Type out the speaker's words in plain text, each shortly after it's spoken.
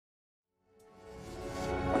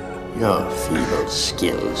Your feeble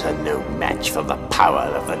skills are no match for the power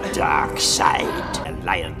of the Darkside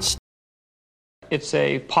Alliance. It's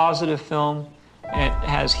a positive film. It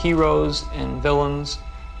has heroes and villains,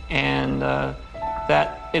 and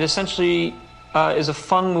that it essentially is a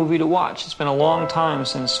fun movie to watch. It's been a long time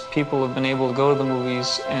since people have been able to go to the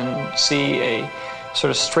movies and see a sort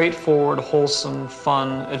of straightforward, wholesome,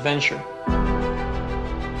 fun adventure.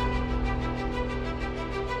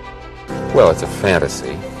 Well, it's a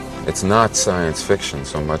fantasy. It's not science fiction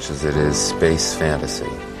so much as it is space fantasy.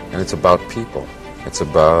 And it's about people. It's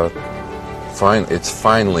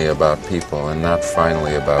finally about people and not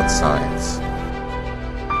finally about science.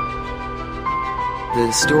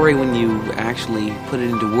 The story, when you actually put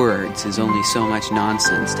it into words, is only so much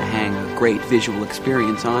nonsense to hang a great visual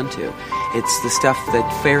experience onto. It's the stuff that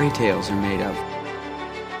fairy tales are made of.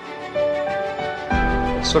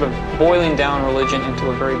 Sort of boiling down religion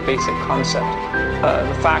into a very basic concept.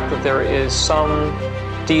 The fact that there is some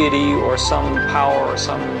deity or some power or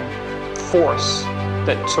some force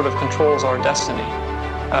that sort of controls our destiny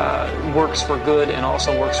works for good and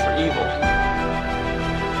also works for evil.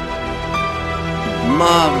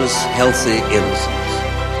 Marvelous, healthy innocence.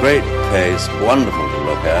 Great pace, wonderful to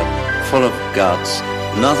look at, full of guts,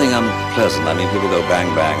 nothing unpleasant. I mean, people go bang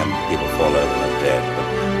bang and people fall over and are dead,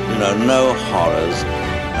 but, no horrors.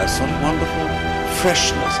 A sort of wonderful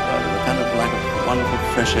freshness about it, kind of like a wonderful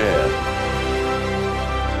fresh air.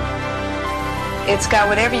 It's got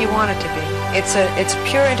whatever you want it to be. It's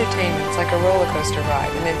pure entertainment. It's like a roller coaster ride,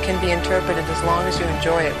 and it can be interpreted as long as you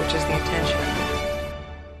enjoy it, which is the intention.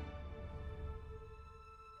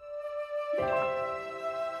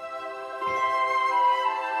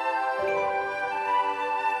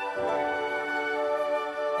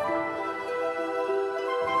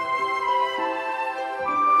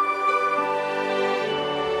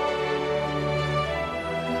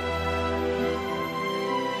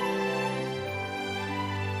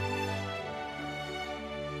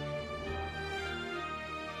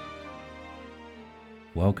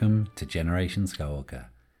 Welcome to Generation Skywalker.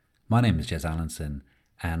 My name is Jez Allenson,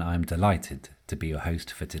 and I'm delighted to be your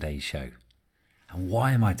host for today's show. And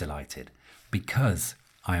why am I delighted? Because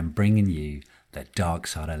I am bringing you the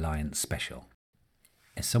Darkside Alliance special.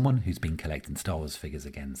 As someone who's been collecting Star Wars figures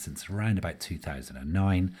again since around about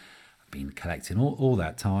 2009, I've been collecting all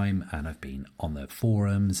that time, and I've been on the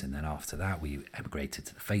forums, and then after that we emigrated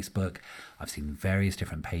to the Facebook. I've seen various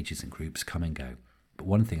different pages and groups come and go. But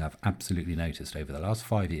one thing I've absolutely noticed over the last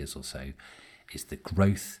 5 years or so is the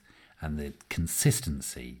growth and the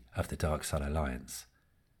consistency of the Darkside Alliance.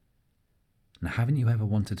 Now, haven't you ever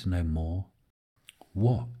wanted to know more?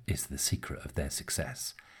 What is the secret of their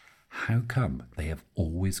success? How come they have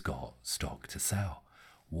always got stock to sell?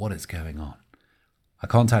 What is going on? I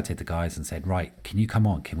contacted the guys and said, right, can you come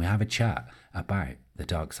on? Can we have a chat about the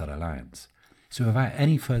Darkside Alliance? So without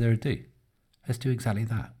any further ado, let's do exactly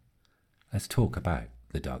that. Let's talk about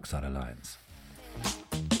the Darkside Alliance.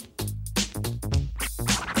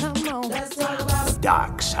 Come on. Let's talk about the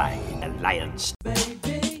Darkside Alliance.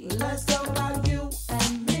 Baby, let's talk about you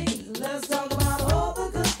and me. Let's talk about all the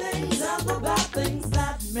good things and the bad things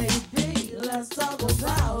that may be. Let's talk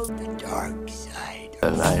about the Darkside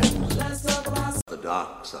Alliance. Let's talk about the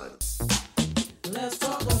Darkside. Let's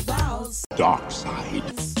talk about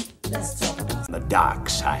Darkside. Let's talk about the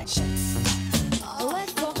Darkside.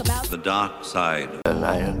 The Darkside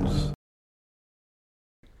Alliance.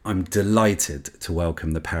 I'm delighted to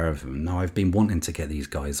welcome the pair of them. Now, I've been wanting to get these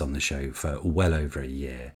guys on the show for well over a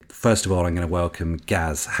year. First of all, I'm going to welcome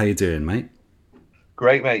Gaz. How you doing, mate?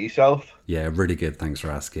 Great, mate. Yourself? Yeah, really good. Thanks for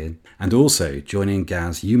asking. And also, joining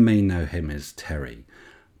Gaz, you may know him as Terry,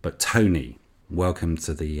 but Tony, welcome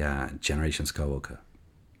to the Generation Skywalker.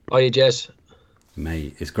 Hiya, Jez.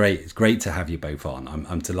 Mate, it's great. It's great to have you both on.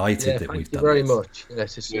 I'm delighted that we've done this. Thank you very much.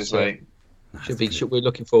 Yes, we're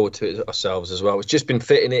looking forward to it ourselves as well. It's just been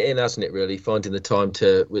fitting it in, hasn't it? Really finding the time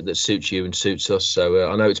that suits you and suits us.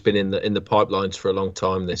 So I know it's been in the pipelines for a long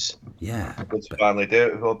time. This, yeah, good to finally do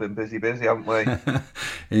it. We've all been busy, haven't we?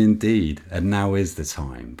 Indeed, and now is the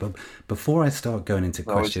time. But before I start going into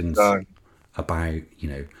questions about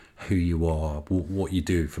who you are, what you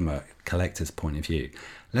do from a collector's point of view,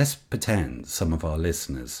 let's pretend some of our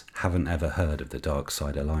listeners haven't ever heard of the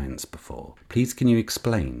Darkside Alliance before. Please, can you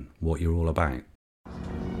explain what you're all about?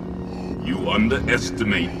 You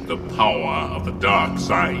underestimate the power of the dark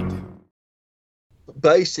side.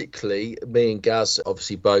 Basically, me and Gaz,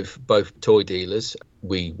 obviously both toy dealers.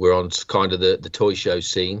 We were on kind of the toy show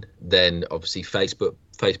scene. Then obviously Facebook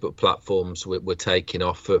platforms were taking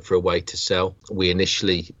off for a way to sell. We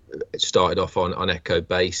initially started off on Echo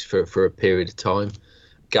Base for a period of time.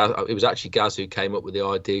 Gaz, it was actually Gaz who came up with the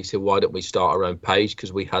idea. He said, why don't we start our own page?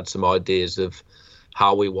 Because we had some ideas of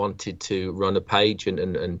how we wanted to run a page,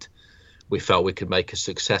 and we felt we could make a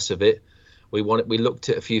success of it. We looked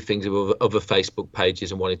at a few things of other Facebook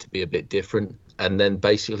pages and wanted to be a bit different. And then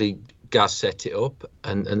basically Gaz set it up,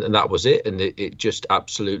 and that was it. And it just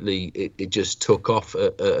absolutely, it just took off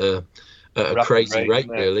at a crazy rate,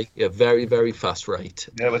 really. A very, very fast rate.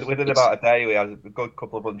 Yeah, within about a day, we had a good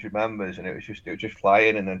couple of hundred members, and it was just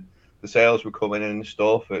flying. And then the sales were coming in and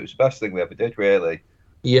stuff. It was the best thing we ever did, really.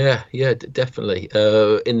 Yeah, definitely.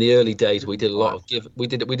 In the early days, we did a lot of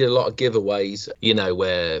giveaways. You know,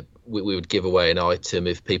 where we would give away an item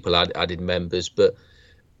if people added members. But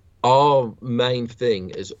our main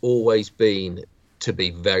thing has always been to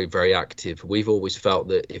be very, very active. We've always felt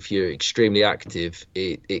that if you're extremely active,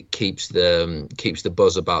 it keeps the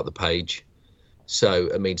buzz about the page.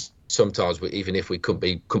 So I mean, sometimes even if we couldn't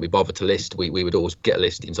be bothered to list, we would always get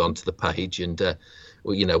listings onto the page, and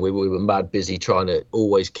we were mad busy trying to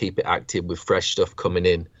always keep it active with fresh stuff coming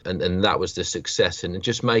in, and that was the success, and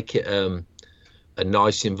just make it a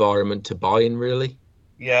nice environment to buy in, really.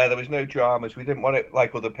 Yeah, there was no dramas. We didn't want it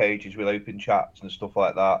like other pages with open chats and stuff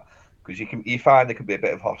like that, because you find there can be a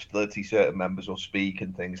bit of hostility. Certain members will speak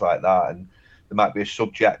and things like that, and there might be a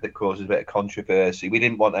subject that causes a bit of controversy. We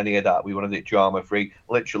didn't want any of that. We wanted it drama free,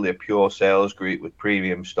 literally a pure sales group with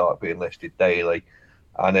premium stock being listed daily.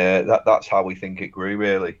 And that's how we think it grew,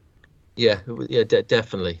 really. Yeah,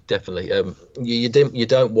 definitely. You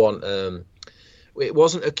don't want. It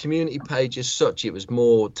wasn't a community page as such. It was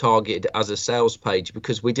more targeted as a sales page,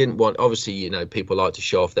 because we didn't want. Obviously, people like to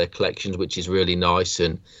show off their collections, which is really nice,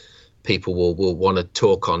 and people will want to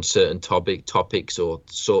talk on certain topics or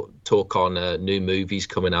talk on new movies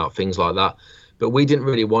coming out, things like that. But we didn't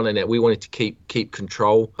really want it. We wanted to keep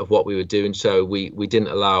control of what we were doing. So we didn't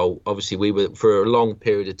allow, obviously we were, for a long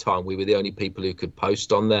period of time, we were the only people who could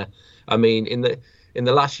post on there. I mean, in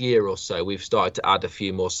the last year or so, we've started to add a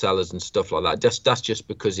few more sellers and stuff like that. That's just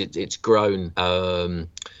because it's grown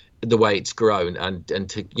the way it's grown, and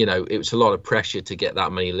to, it was a lot of pressure to get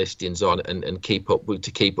that many listings on and keep up with,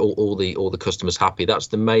 to keep all the customers happy. That's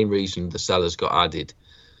the main reason the sellers got added.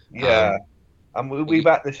 Yeah. And we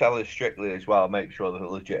back the sellers strictly as well, make sure that they're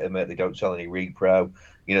legitimate, they don't sell any repro,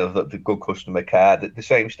 the good customer care, the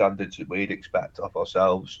same standards that we'd expect of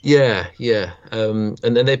ourselves. Yeah. And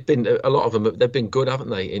then they've been, a lot of them, they've been good,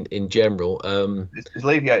 haven't they, in general? It's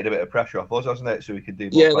alleviated a bit of pressure off us, hasn't it, so we can do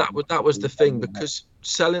more. Yeah, that was the thing, because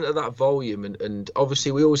selling at that volume, and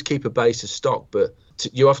obviously we always keep a base of stock, but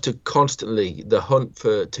you have to constantly the hunt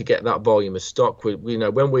to get that volume of stock. When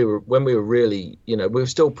we were really, we were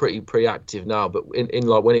still pretty active now, but in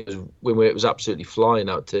like when it was absolutely flying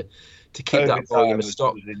out, to keep that volume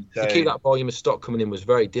of stock, coming in was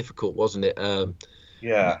very difficult, wasn't it?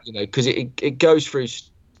 Yeah, because it goes through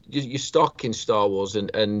your stock in Star Wars,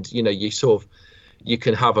 and you sort of, you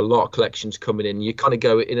can have a lot of collections coming in. You kind of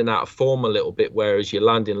go in and out of form a little bit, whereas you're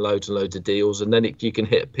landing loads and loads of deals, and then you can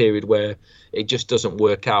hit a period where it just doesn't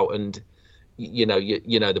work out, and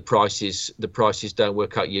the prices don't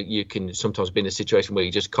work out. You can sometimes be in a situation where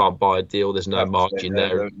you just can't buy a deal. There's no margin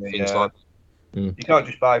there. Things like that. You can't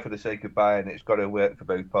just buy for the sake of buying. It's got to work for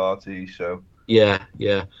both parties. So yeah.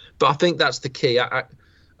 But I think that's the key. A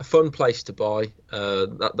fun place to buy.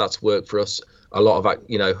 That's worked for us. A lot of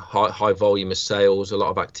high volume of sales, a lot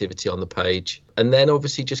of activity on the page, and then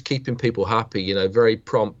obviously just keeping people happy. Very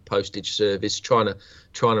prompt postage service, trying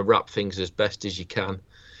to wrap things as best as you can.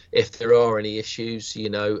 If there are any issues,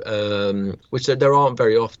 which there aren't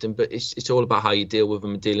very often, but it's all about how you deal with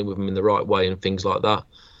them and dealing with them in the right way and things like that.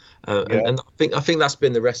 And I think that's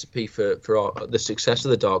been the recipe for the success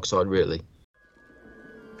of the Darkside, really.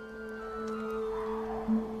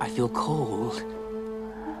 I feel cold.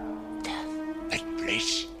 That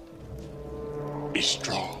place is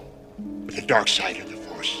strong with the dark side of the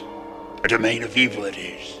Force. A domain of evil it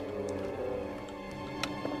is.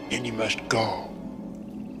 And you must go.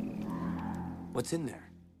 What's in there?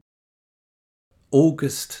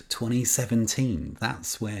 August 2017.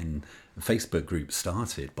 That's when the Facebook group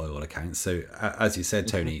started, by all accounts. So, as you said,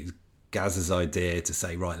 Tony, Gaz's idea to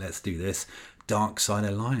say, right, let's do this Darkside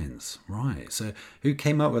Alliance. Right. So, who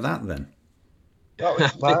came up with that then? That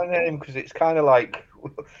was my name, because it's kind of like,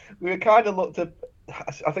 we were kind of looked at,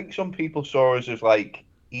 I think some people saw us as like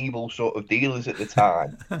evil sort of dealers at the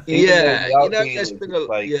time. There's been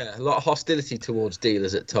a lot of hostility towards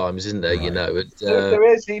dealers at times, isn't there? Right. There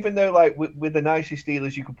is, even though like with the nicest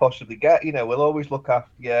dealers you could possibly get, we'll always look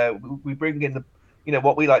after, we bring in the,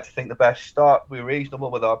 what we like to think the best stock. We're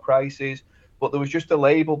reasonable with our prices, but there was just a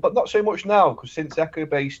label, but not so much now, because since Echo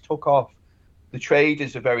Base took off, the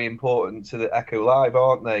traders are very important to the Echo Live,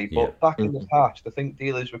 aren't they? But back in the past, I think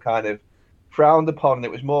dealers were kind of frowned upon, and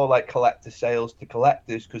it was more like collector sales to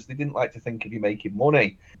collectors because they didn't like to think of you making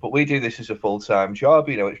money. But we do this as a full-time job,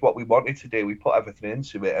 you know, it's what we wanted to do. We put everything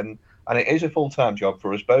into it, and it is a full-time job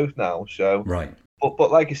for us both now. So right.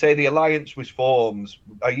 But like I say, the alliance was formed.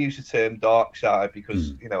 I use the term Darkside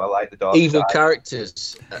because, you know, I like the dark evil side.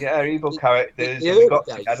 characters. Yeah, evil characters. The And we early got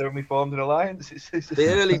days. together and we formed an alliance. The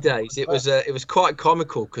early days, it was quite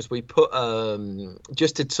comical because we put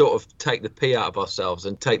just to sort of take the pee out of ourselves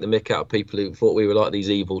and take the mick out of people who thought we were like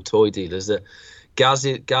these evil toy dealers. Gaz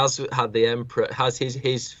had the Emperor, has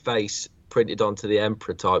his face printed onto the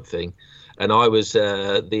Emperor type thing, and I was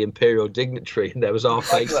the Imperial dignitary, and there was our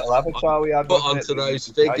face put onto those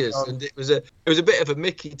figures, and it was a bit of a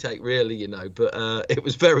Mickey take, really, you know. But it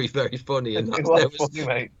was very, very funny, and It was funny,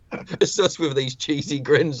 mate. It's us with these cheesy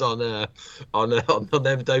grins on them,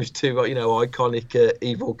 those two, you know, iconic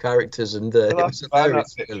evil characters, and it was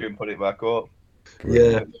hilarious. And put it back up.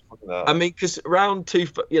 Yeah, I mean, because around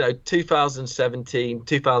 2017,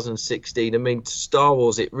 2016, I mean, Star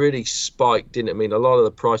Wars, it really spiked, didn't it? I mean, a lot of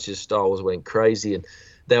the prices of Star Wars went crazy, and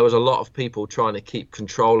there was a lot of people trying to keep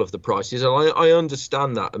control of the prices, and I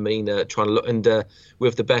understand that. I mean, trying to look and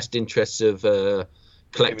with the best interests of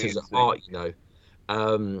collectors at heart, you know.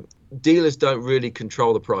 Dealers don't really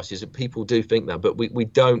control the prices, and people do think that, but we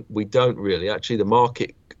don't really. Actually, the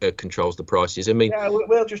market controls the prices. I mean, yeah,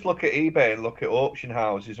 we'll just look at eBay and look at auction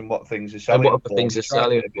houses and what things are selling, and what things are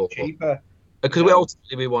selling for cheaper. Because we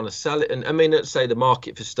ultimately want to sell it, and I mean, let's say the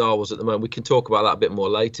market for Star Wars at the moment. We can talk about that a bit more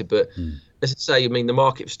later, but let's say, I mean, the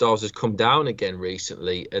market for Star Wars has come down again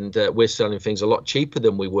recently, and we're selling things a lot cheaper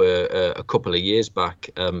than we were a couple of years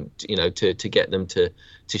back. You know, to get them to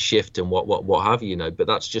shift and what have you, know. But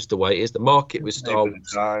that's just the way it is. The market with Star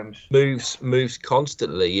Wars moves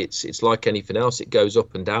constantly. It's like anything else; it goes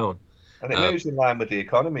up and down, and it moves in line with the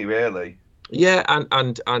economy, really. Yeah,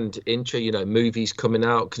 and you know, movies coming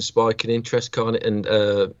out can spike in interest, can't it? And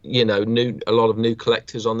you know, a lot of new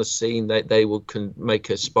collectors on the scene, they can make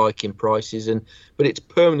a spike in prices, but it's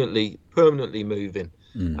permanently moving.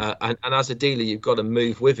 And as a dealer, you've got to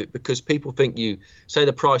move with it, because people think you say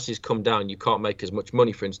the prices come down, you can't make as much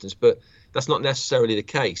money, for instance, but that's not necessarily the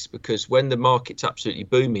case, because when the market's absolutely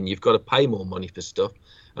booming, you've got to pay more money for stuff,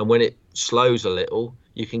 and when it slows a little,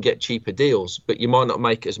 you can get cheaper deals, but you might not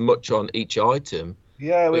make as much on each item.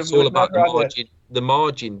 Yeah, it's all about the margin. The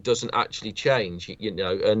margin doesn't actually change, you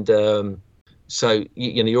know, and so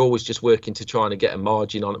you know, you're always just working to try and get a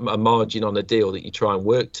margin on a deal that you try and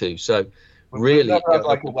work to. So really, never had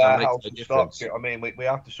like a warehouse of stock. I mean, we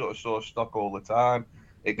have to sort of source stock all the time.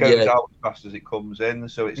 It goes out as fast as it comes in,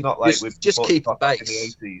 so it's not like we've just keep a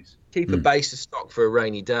base. Keep a base of stock for a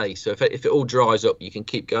rainy day. So if it all dries up, you can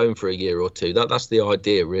keep going for a year or two. That's the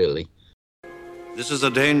idea, really. This is a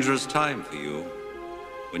dangerous time for you,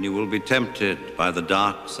 when you will be tempted by the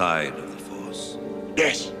dark side of the Force.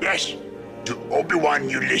 Yes. To Obi-Wan,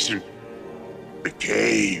 you listen. The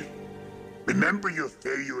cave. Remember your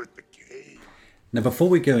failure at the cave. Now, before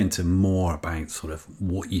we go into more about sort of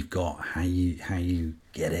what you've got, how you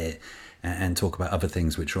get it, and talk about other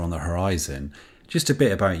things which are on the horizon, just a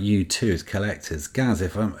bit about you two as collectors. Gaz,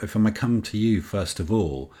 if I may come to you first of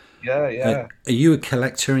all. Yeah. Are you a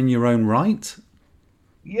collector in your own right?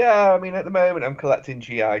 Yeah, I mean, at the moment I'm collecting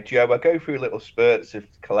G.I. Joe. I go through little spurts of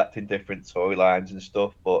collecting different toy lines and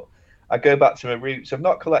stuff, but I go back to my roots. I've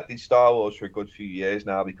not collected Star Wars for a good few years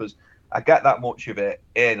now, because I get that much of it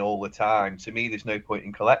in all the time. To me, there's no point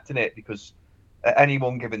in collecting it, because at any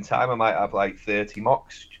one given time, I might have like 30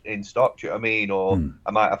 mocks in stock, do you know what I mean? Or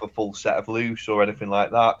I might have a full set of loose or anything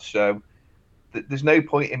like that. So there's no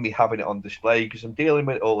point in me having it on display, because I'm dealing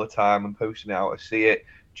with it all the time and posting it out. I see it.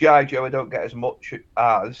 G.I. Joe, I don't get as much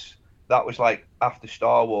as. That was like after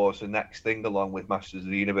Star Wars, the next thing along with Masters of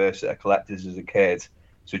the Universe that I collected as a kid.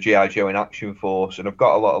 So G.I. Joe in Action Force, and I've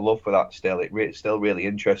got a lot of love for that still. It still really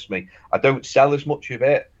interests me. I don't sell as much of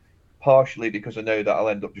it, partially because I know that I'll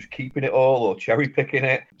end up just keeping it all or cherry picking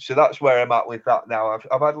it. So that's where I'm at with that now.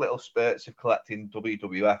 I've had little spurts of collecting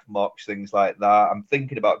WWF mocks, things like that. I'm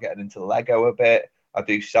thinking about getting into Lego a bit. I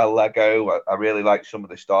do sell Lego. I really like some of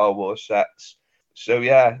the Star Wars sets. So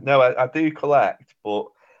yeah, no, I do collect, but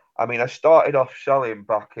I mean, I started off selling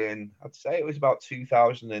back in, I'd say it was about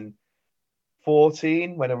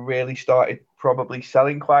 2014 when I really started probably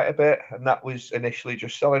selling quite a bit, and that was initially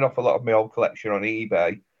just selling off a lot of my old collection on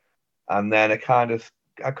eBay, and then I kind of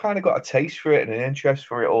got a taste for it and an interest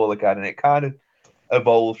for it all again, and it kind of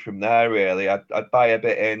evolved from there. Really, I'd buy a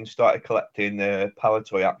bit in, started collecting the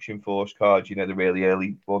Palatoy Action Force cards, you know, the really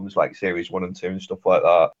early ones like Series 1 and 2 and stuff like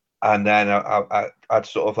that. and then I'd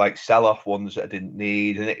sort of like sell off ones that I didn't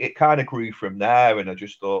need, and it kind of grew from there. And I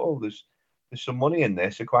just thought, oh, there's some money in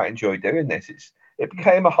this. I quite enjoy doing this. It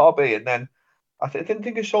became a hobby, and then didn't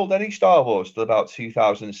think I sold any Star Wars till about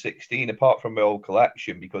 2016, apart from my old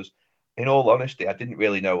collection, because in all honesty, I didn't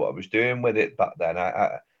really know what I was doing with it back then.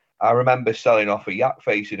 I remember selling off a Yak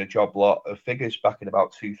Face in a job lot of figures back in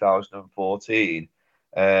about 2014.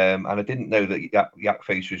 And I didn't know that Yak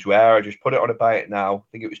Face was rare. I just put it on a buy it now. I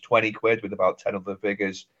think it was 20 quid with about 10 other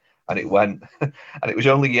figures. And it went. And it was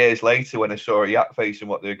only years later when I saw a Yak Face and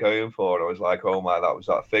what they were going for. And I was like, oh my, that was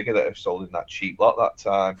that figure that I sold in that cheap lot that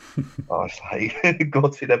time. I was like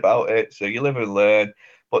gutted about it. So you live and learn.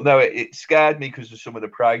 But no, it scared me because some of the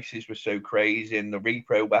prices were so crazy, and the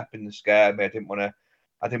repro weapons scared me. I didn't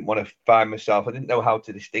want to find myself. I didn't know how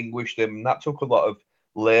to distinguish them. And that took a lot of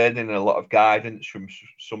learning and a lot of guidance from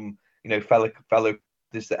some, fellow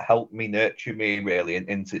that helped me, nurture me really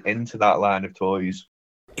into that line of toys.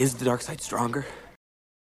 Is the dark side stronger?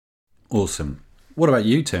 Awesome. What about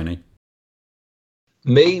you, Tony?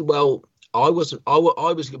 Me, well, I was a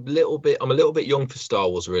little bit. I'm a little bit young for Star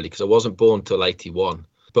Wars really, because I wasn't born till '81.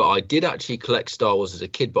 But I did actually collect Star Wars as a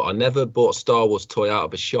kid, but I never bought a Star Wars toy out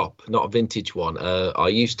of a shop, not a vintage one. I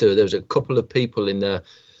used to. There was a couple of people in the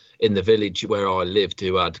village where I lived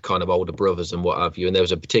who had kind of older brothers and what have you, and there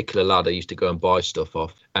was a particular lad I used to go and buy stuff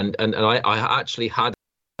off, and I actually had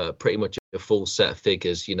pretty much a full set of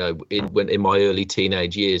figures, in my early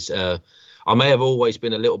teenage years. I may have always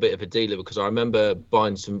been a little bit of a dealer, because I remember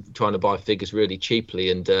trying to buy figures really cheaply,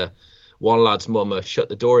 and one lad's mum shut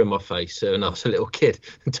the door in my face when I was a little kid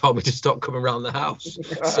and told me to stop coming around the house.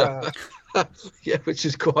 So, yeah, which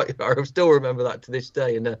is quite. I still remember that to this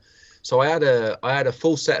day. And so I had a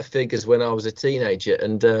full set of figures when I was a teenager,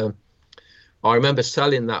 and I remember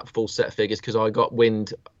selling that full set of figures because I got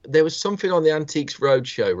wind. There was something on the Antiques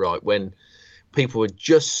Roadshow, right, when people were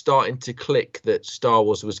just starting to click that Star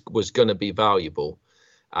Wars was going to be valuable,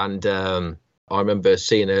 and I remember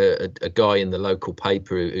seeing a guy in the local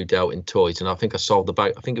paper who dealt in toys, and I think I sold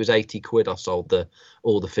I think it was 80 quid. I sold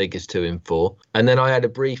all the figures to him for, and then I had a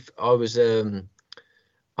brief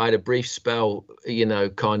spell,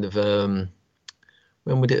 kind of.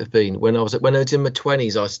 When would it have been? When I was in my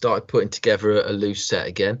 20s, I started putting together a loose set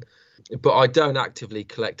again. But I don't actively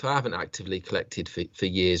collect. I haven't actively collected for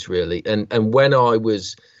years, really. And when I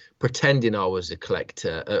was pretending I was a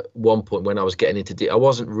collector at one point, when I was getting into I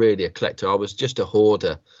wasn't really a collector. I was just a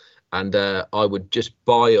hoarder, and I would just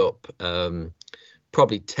buy up.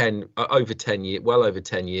 Probably over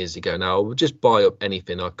 10 years ago now, I would just buy up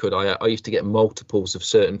anything I could. I used to get multiples of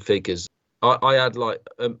certain figures. I had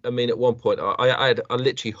at one point I had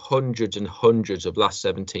literally hundreds and hundreds of last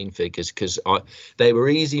 17 figures, because they were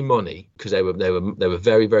easy money, because they were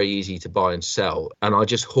very, very easy to buy and sell, and I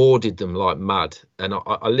just hoarded them like mad. And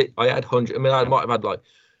I had hundreds. I might have had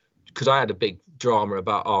because I had a big drama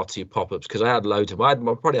about R2 pop-ups, because I had loads of them.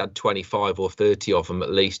 I probably had 25 or 30 of them at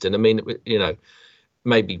least, and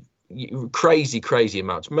maybe crazy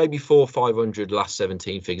amounts, maybe 400 or 500 last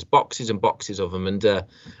 17 figures, boxes and boxes of them, and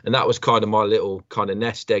that was kind of my little kind of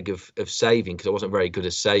nest egg of saving, because I wasn't very good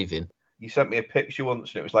at saving. You sent me a picture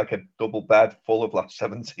once, and it was like a double bed full of last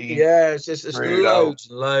 17. Yeah, it's just loads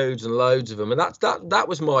and loads of them, and that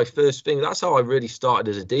was my first thing. That's how I really started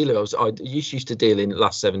as a dealer. I used to deal in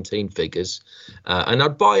last 17 figures, and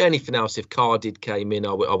I'd buy anything else. If carded came in,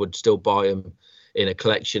 I would still buy them in a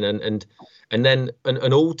collection, and then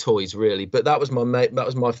all toys really. But that was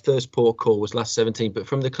my first port call, was last 17. But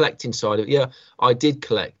from the collecting side of it, yeah, I did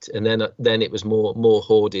collect, and then it was more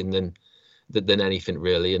hoarding than anything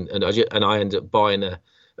really. And I ended up buying a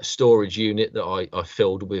storage unit that I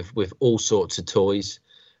filled with all sorts of toys,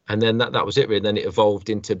 and then that was it really. And then it evolved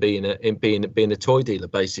into being a toy dealer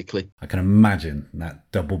basically. I can imagine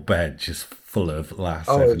that double bed just full of last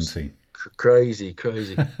 17. Crazy.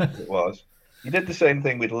 It was. You did the same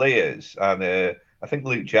thing with Leah's, and I think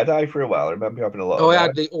Luke Jedi for a while. I remember having a lot. I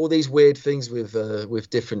had all these weird things with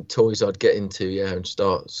different toys I'd get into, and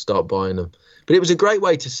start buying them. But it was a great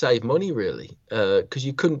way to save money, really, because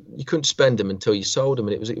you couldn't spend them until you sold them,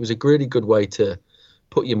 and it was a really good way to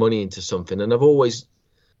put your money into something. And I've always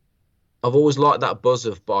liked that buzz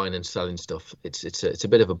of buying and selling stuff. It's a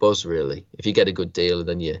bit of a buzz, really. If you get a good deal,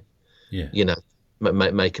 then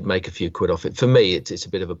make a few quid off it. For me, it's a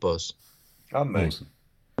bit of a buzz. Awesome.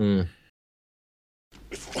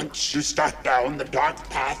 If once you start down the dark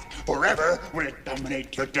path, forever will it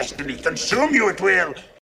dominate your destiny. Consume you it will.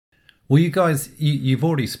 Well, you guys, you've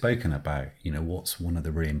already spoken about, what's one of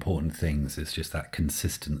the really important things is just that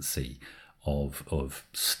consistency of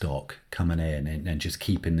stock coming in and just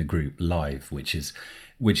keeping the group live, which is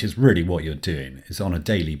which is really what you're doing, is on a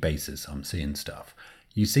daily basis I'm seeing stuff.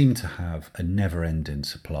 You seem to have a never-ending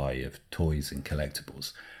supply of toys and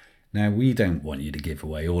collectibles. Now, we don't want you to give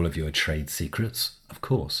away all of your trade secrets, of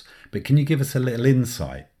course, but can you give us a little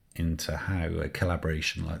insight into how a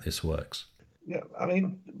collaboration like this works? Yeah, I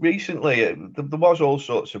mean, recently there was all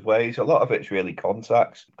sorts of ways. A lot of it's really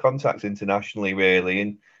contacts internationally, really,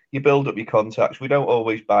 and you build up your contacts. We don't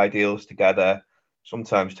always buy deals together.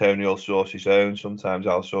 Sometimes Tony will source his own, sometimes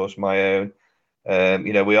I'll source my own.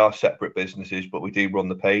 We are separate businesses, but we do run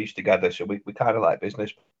the page together, so we kind of like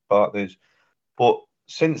business partners. But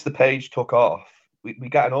since the page took off, we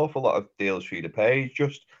get an awful lot of deals through the page,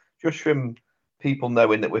 just from people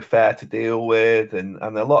knowing that we're fair to deal with, and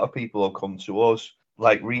a lot of people will come to us.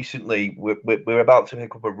 Like recently, we're about to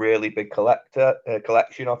pick up a really big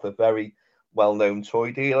collection off a very well-known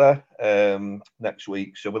toy dealer next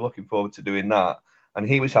week, so we're looking forward to doing that. And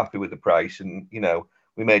he was happy with the price, and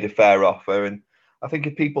we made a fair offer. And I think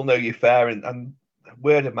if people know you're fair, and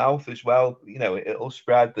word of mouth as well, it'll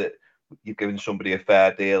spread that you've given somebody a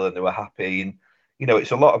fair deal and they were happy. And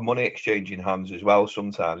it's a lot of money exchanging hands as well.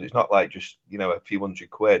 Sometimes it's not like just a few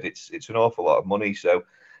 £100. It's an awful lot of money. So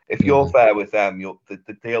if you're fair with them,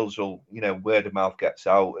 the deals will, word of mouth gets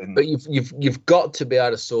out. And but you've got to be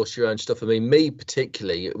able to source your own stuff. I mean, me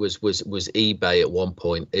particularly, it was eBay at one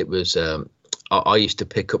point. It was I used to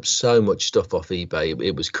pick up so much stuff off eBay.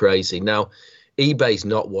 It was crazy. Now, eBay's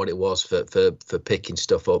not what it was for picking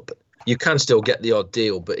stuff up. You can still get the odd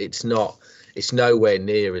deal, but it's nowhere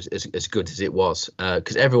near as good as it was,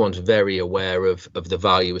 because everyone's very aware of the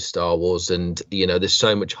value of Star Wars, and there's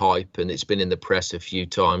so much hype, and it's been in the press a few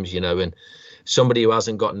times, and somebody who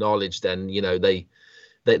hasn't got knowledge, then they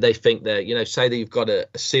think they're say that you've got a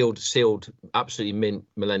sealed absolutely mint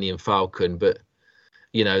Millennium Falcon, but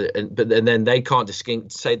then they can't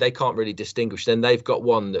they can't really distinguish. Then they've got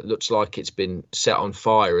one that looks like it's been set on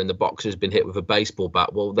fire and the box has been hit with a baseball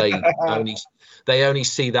bat. Well, they only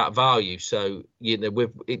see that value. So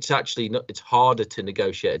it's harder to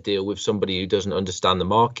negotiate a deal with somebody who doesn't understand the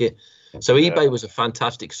market. So eBay was a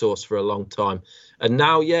fantastic source for a long time, and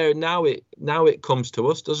now it comes to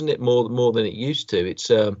us, doesn't it? More than it used to.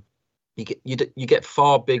 It's you get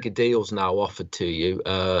far bigger deals now offered to you,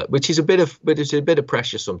 which is a bit of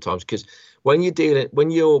pressure sometimes, because when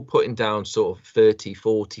you're putting down sort of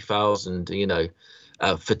 30,000-40,000,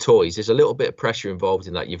 for toys, there's a little bit of pressure involved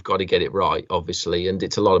in that. You've got to get it right, obviously, and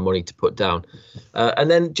it's a lot of money to put down.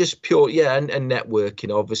 And then just pure, and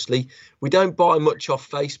networking, obviously. We don't buy much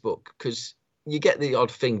off Facebook because you get the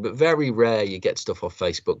odd thing, but very rare you get stuff off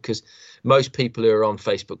Facebook, because most people who are on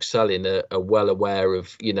Facebook selling are well aware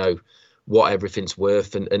of, what everything's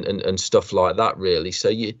worth and stuff like that, really.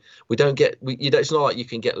 So it's not like you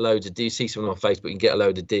can get loads of, do you see someone on Facebook and get a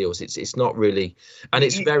load of deals? It's not really, and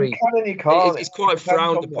it's it's quite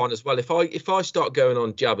frowned upon as well. If I start going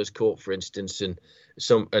on Jabba's Court, for instance, and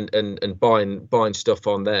buying stuff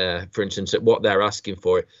on there, for instance, at what they're asking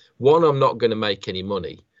for it, one, I'm not going to make any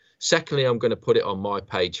money. Secondly, I'm going to put it on my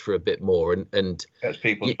page for a bit more, and a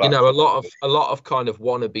lot of kind of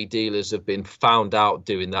wannabe dealers have been found out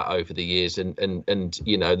doing that over the years, and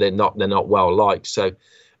they're not well liked. So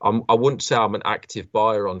I wouldn't say I'm an active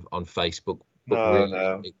buyer on Facebook, but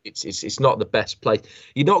no. It's not the best place.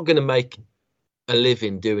 You're not going to make a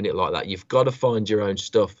living doing it like that. You've got to find your own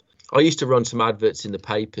stuff. I used to run some adverts in the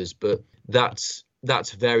papers, but that's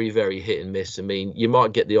very, very hit and miss. I mean, you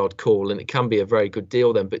might get the odd call and it can be a very good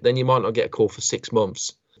deal then, but then you might not get a call for 6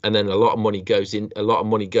 months, and then a lot of money goes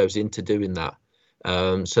into doing that.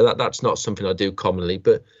 So that's not something I do commonly,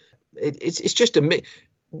 but it's just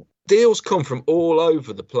deals come from all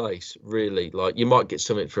over the place, really. Like, you might get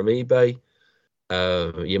something from eBay,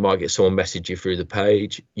 you might get someone message you through the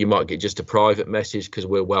page, you might get just a private message because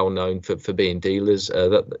we're well known for being dealers.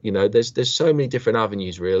 There's so many different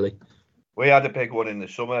avenues, really. We had a big one in the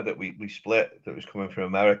summer that we split, that was coming from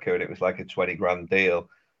America, and it was like a 20 grand deal.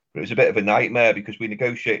 But it was a bit of a nightmare because we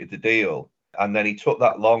negotiated the deal, and then he took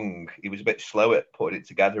that long. He was a bit slow at putting it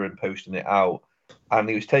together and posting it out. And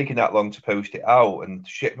he was taking that long to post it out, and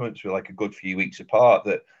shipments were like a good few weeks apart,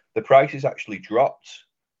 that the prices actually dropped.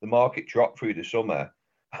 The market dropped through the summer,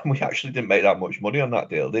 and we actually didn't make that much money on that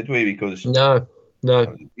deal, did we? Because No.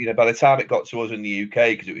 By the time it got to us in the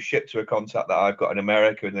UK, because it was shipped to a contact that I've got in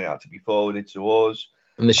America, and then it had to be forwarded to us.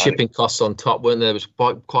 And the shipping costs on top, weren't there? There was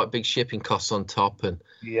quite big shipping costs on top. And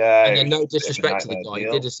then no disrespect to the guy, he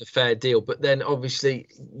did us a fair deal. But then obviously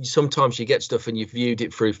sometimes you get stuff and you've viewed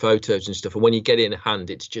it through photos and stuff, and when you get it in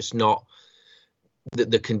hand, it's just not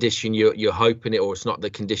the condition you're hoping it, or it's not the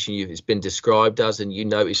condition it's been described as, and you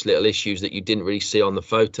notice little issues that you didn't really see on the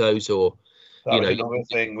photos, or That was another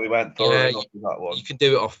thing. We went thorough enough with that one. You can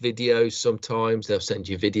do it off videos sometimes. They'll send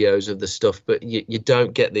you videos of the stuff, but you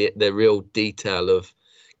don't get the real detail of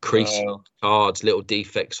creasing on cards, little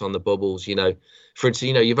defects on the bubbles. For instance,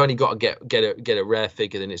 you've only got to get a rare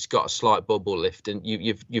figure, and it's got a slight bubble lift, and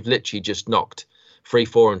you've literally just knocked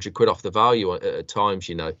 300-400 quid off the value at times.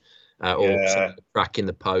 Or crack in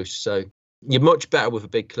the post. So you're much better with a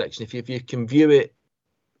big collection if you can view it.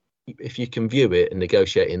 If you can view it and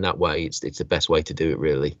negotiate in that way, it's the best way to do it,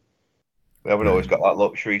 really. We haven't always got that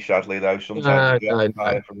luxury, sadly, though. Sometimes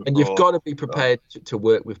and you've got to be prepared to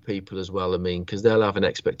work with people as well. I mean, because they'll have an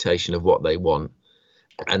expectation of what they want,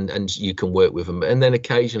 and you can work with them. And then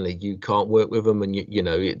occasionally you can't work with them, and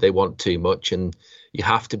they want too much, and you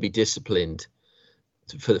have to be disciplined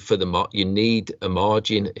for the you need a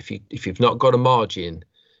margin. If you've not got a margin,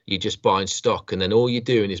 you're just buying stock, and then all you're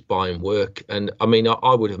doing is buying work. And I mean,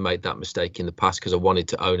 I would have made that mistake in the past because I wanted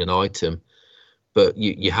to own an item, but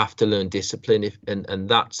you have to learn discipline. And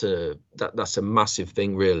that's a massive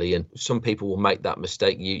thing, really. And some people will make that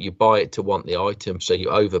mistake. You buy it to want the item, so you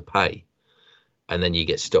overpay, and then you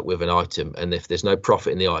get stuck with an item. And if there's no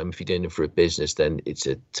profit in the item, if you're doing it for a business, then it's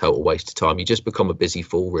a total waste of time. You just become a busy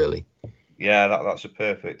fool, really. Yeah, that's a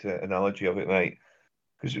perfect analogy of it, mate.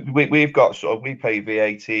 Because we've got we pay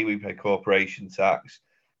VAT, we pay corporation tax.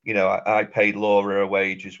 I paid Laura a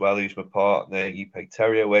wage as well, who's my partner. You pay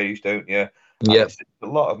Terry a wage, don't you? Yeah. It's a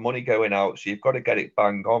lot of money going out, so you've got to get it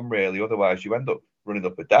bang on, really. Otherwise, you end up running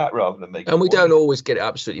up a debt rather than making. And we money. don't always get it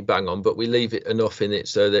absolutely bang on, but we leave it enough in it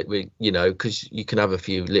so that because you can have a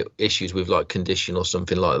few little issues with like condition or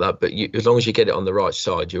something like that. But as long as you get it on the right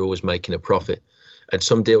side, you're always making a profit. And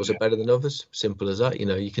some deals are better than others. Simple as that.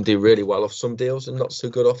 You can do really well off some deals and not so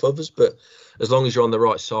good off others. But as long as you're on the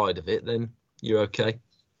right side of it, then you're okay.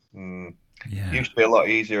 Yeah. Yeah. It used to be a lot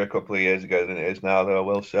easier a couple of years ago than it is now, though, I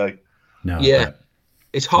will say. No. Yeah.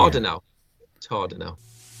 It's harder now. It's harder now.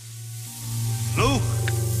 Luke,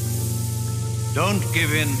 don't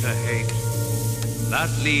give in to hate. That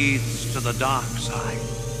leads to the dark side.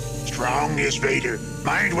 Strong is Vader.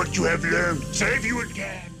 Mind what you have learned. Save you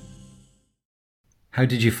again. How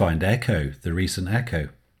did you find Echo, the recent Echo?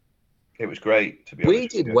 It was great, to be honest. We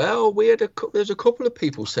did well. We had there's a couple of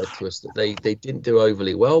people said to us that they didn't do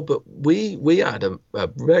overly well, but we had a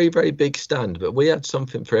very, very big stand, but we had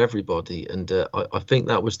something for everybody, and I think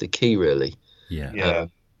that was the key, really. Yeah.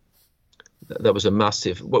 That was a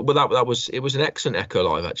massive. Well, it was an excellent Echo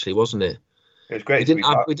Live, actually, wasn't it? It was great.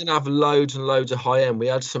 We didn't have loads and loads of high end. We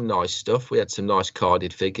had some nice stuff. We had some nice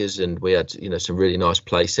carded figures, and we had some really nice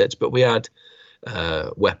play sets. But we had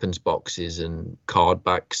weapons boxes and card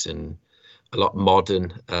backs and a lot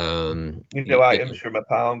modern. Items from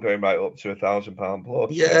 £1 going right up to £1,000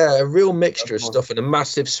 plus. Yeah, a real mixture of stuff and a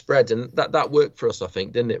massive spread, and that worked for us, I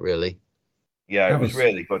think, didn't it? Really? Yeah, it was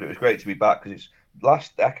really good. It was great to be back because it's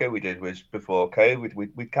last Echo we did was before COVID.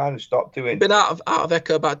 We kind of stopped doing. Been out of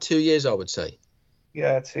Echo about 2 years, I would say.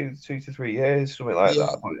 Yeah, 2 to 3 years, something like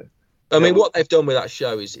that. I mean, what they've done with that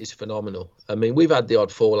show is phenomenal. I mean, we've had the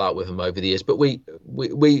odd fallout with them over the years, but we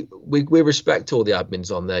respect all the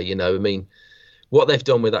admins on there. I mean, what they've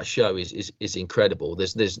done with that show is incredible.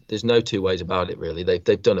 There's no two ways about it, really.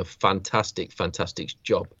 They've done a fantastic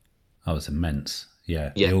job. Oh, it's immense.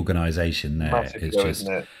 Yeah. The organisation there is just,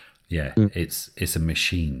 it's a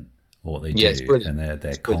machine. What they do, and their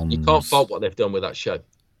comms. You can't fault what they've done with that show.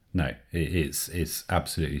 No, it's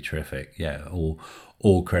absolutely terrific. Yeah,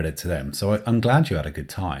 all credit to them. So I'm glad you had a good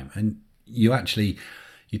time, and you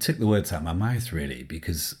took the words out of my mouth, really,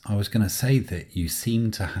 because I was going to say that you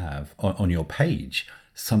seem to have on your page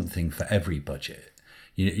something for every budget.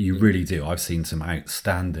 You really do. I've seen some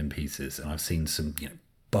outstanding pieces, and I've seen some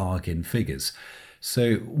bargain figures.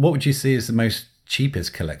 So what would you see as the most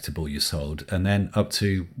cheapest collectible you sold, and then up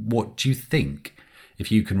to what do you think,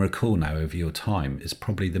 if you can recall now over your time, is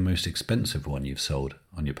probably the most expensive one you've sold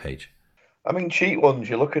on your page? I mean, cheap ones,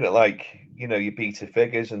 you're looking at your beta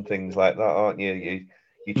figures and things like that, aren't you?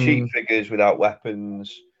 Your cheap figures without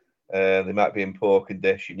weapons, they might be in poor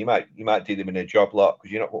condition. You might do them in a job lot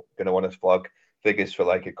because you're not going to want to flog figures for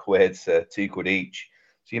like £1, £2 each.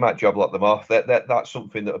 So you might job lot them off. That's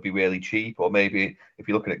something that would be really cheap. Or maybe if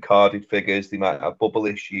you're looking at carded figures, they might have bubble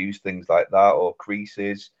issues, things like that, or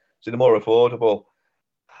creases. So they're more affordable.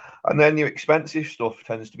 And then your expensive stuff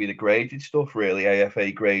tends to be the graded stuff, really.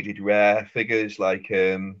 AFA graded rare figures, like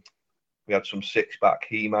we had some 6-back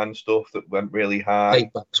He-Man stuff that went really high.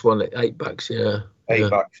 8-backs, wasn't it? 8-backs, yeah.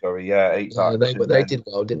 8-backs, sorry, yeah, 8-backs. They did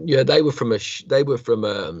well, didn't? Yeah, they were from the case,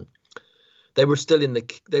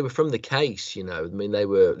 I mean, they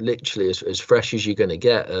were literally as fresh as you're going to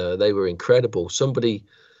get. They were incredible. Somebody,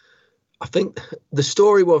 I think the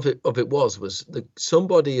story of it was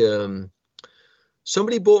somebody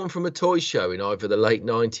bought them from a toy show in either the late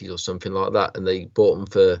 90s or something like that, and they bought them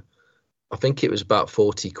for, I think it was about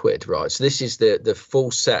 40 quid, right? So this is the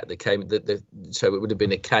full set that came, so it would have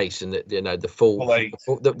been a case, and the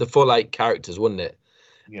full 8 characters, wouldn't it?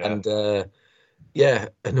 Yeah. And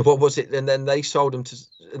and what was it? And then they sold them to,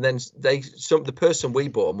 and then the person we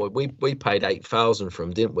bought them, we paid 8,000 for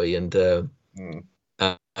them, didn't we? And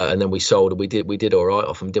and then we sold them. We did all right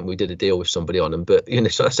off them, didn't we? We did a deal with somebody on them, but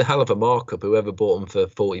so that's a hell of a markup. Whoever bought them for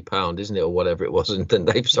 £40, isn't it, or whatever it was, and then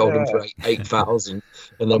they've sold them for 8,000.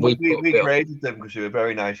 And then we graded them because they were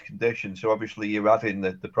very nice condition. So obviously you're adding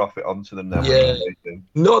the profit onto them now. Yeah.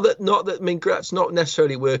 Not that. I mean, Grat's not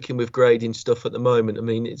necessarily working with grading stuff at the moment. I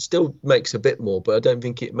mean, it still makes a bit more, but I don't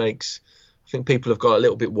think it makes. I think people have got a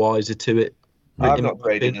little bit wiser to it. I've not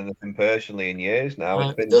graded anything personally in years now.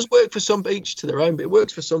 It does work for some, each to their own, but it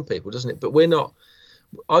works for some people, doesn't it? But we're not.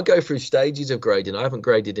 I go through stages of grading. I haven't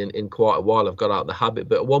graded in quite a while. I've got out of the habit,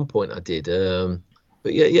 but at one point I did.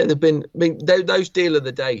 But yeah, they've been. I mean, those deal of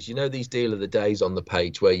the days. You know, these deal of the days on the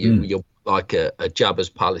page where you're like a Jabba's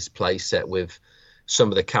Palace play set with some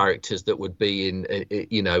of the characters that would be in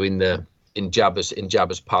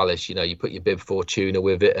Jabba's Palace. You know, you put your Bib Fortuna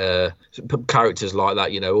with it, characters like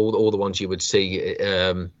that. You know, all the ones you would see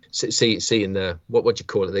in the what do you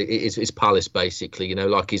call it? His palace, basically. You know,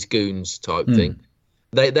 like his goons type thing.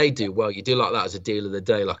 They do well. You do like that as a deal of the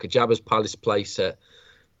day, like a Jabba's Palace play set,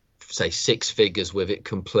 say 6 figures with it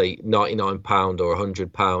complete, £99 or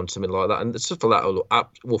 £100, something like that, and stuff like that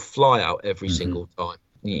will fly out every single time.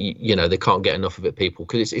 You know, they can't get enough of it, people,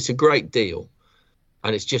 because it's a great deal.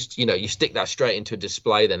 And it's just, you know, you stick that straight into a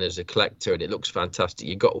display then as a collector, and it looks fantastic.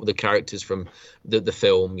 You've got all the characters from the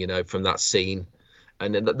film, you know, from that scene.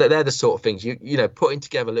 And then they're the sort of things, you know, putting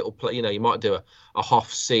together little, you know, you might do a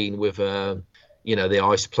Hoth scene with, you know, the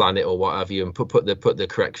ice planet or what have you, and put the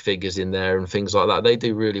correct figures in there and things like that. They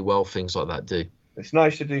do really well, things like that do. It's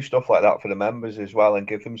nice to do stuff like that for the members as well and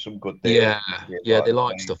give them some good deals. Yeah, they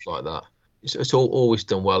like stuff like that. It's always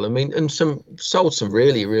done well. I mean, and sold some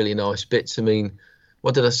really, really nice bits. I mean,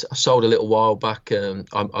 what did I sold a little while back?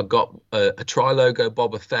 I got a tri-logo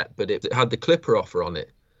Boba Fett, but it had the Clipper offer on it.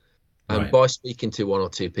 And by speaking to one or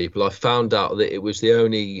two people, I found out that it was the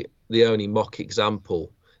only mock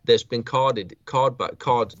example. There's been card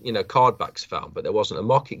backs found, but there wasn't a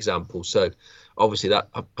mock example. So obviously that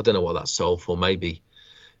I don't know what that sold for. Maybe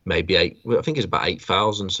 8. I think it's about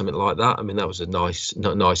 8,000, something like that. I mean, that was a nice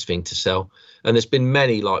thing to sell. And there's been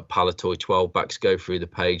many like Palatoy 12 backs go through the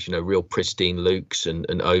page, you know, real pristine Lukes and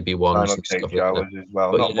Obi-Wans and stuff like that. As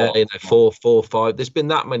well. But yeah, you know, 4, 5. There's been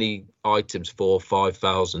that many items, 4,000,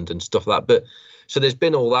 5,000 and stuff like that. But so there's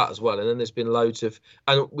been all that as well, and then there's been loads of,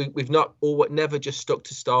 and we've never just stuck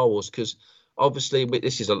to Star Wars, because obviously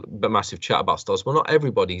this is a massive chat about Star Wars. Well, not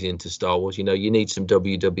everybody's into Star Wars. You know, you need some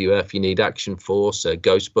WWF, you need Action Force,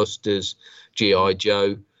 Ghostbusters, G.I.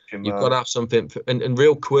 Joe. You've got to have something, and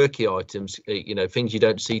real quirky items, you know, things you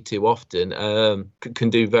don't see too often, can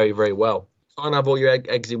do very, very well. Trying to have all your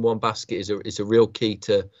eggs in one basket is a real key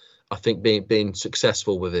to, I think, being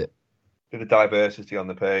successful with it. The diversity on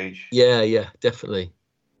the page. Yeah, definitely.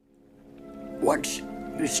 Once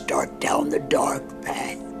you start down the dark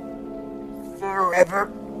path, forever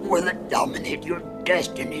will it dominate your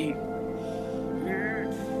destiny.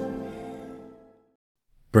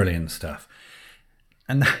 Brilliant stuff.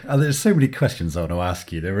 And there's so many questions I want to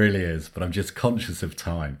ask you, there really is, but I'm just conscious of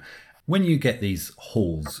time. When you get these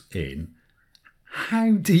hauls in,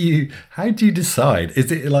 how do you decide?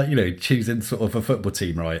 Is it like, you know, choosing sort of a football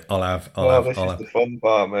team, right? This is the fun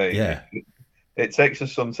part, mate. Yeah. It takes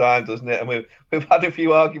us some time, doesn't it? And we've had a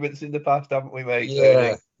few arguments in the past, haven't we, mate?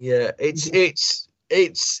 Yeah.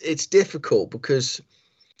 It's difficult because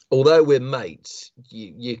although we're mates,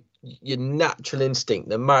 your natural instinct,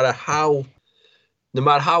 no matter how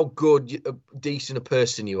good, decent a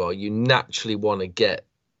person you are, you naturally want to get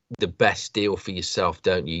the best deal for yourself,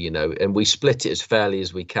 don't you? You know, and we split it as fairly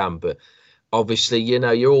as we can, but obviously, you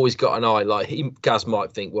know, you're always got an eye. Like Gaz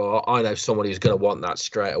might think, well, I know someone who's going to want that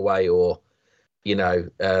straight away, or you know,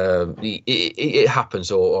 it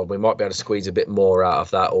happens, or we might be able to squeeze a bit more out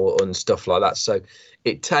of that, and stuff like that. So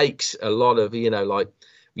it takes a lot of, you know, like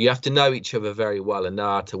you have to know each other very well and know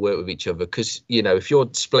how to work with each other, because you know, if you're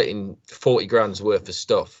splitting 40 grand's worth of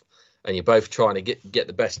stuff and you're both trying to get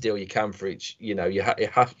the best deal you can for each, you know, you have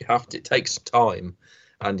to, it takes time,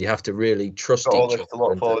 and you have to really trust each other. To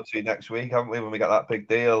look forward to next week, haven't we, when we got that big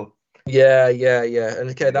deal? Yeah. And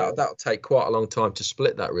okay, that'll take quite a long time to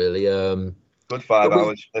split that, really. Good 5 But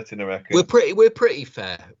hours splitting, I reckon. We're pretty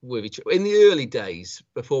fair with each other. In the early days,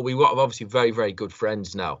 before we were obviously very, very good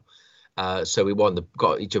friends now. So we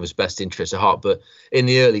got each other's best interests at heart. But in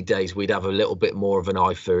the early days, we'd have a little bit more of an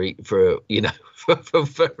eye for each other.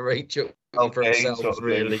 For ourselves, sort of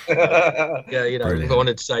really. Yeah, if I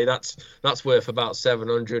wanted to say that's worth about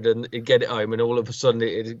 700, and you'd get it home, and all of a sudden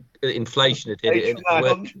inflation had hit it.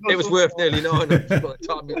 It was worth nearly 900 by the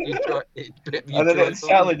time you and then it's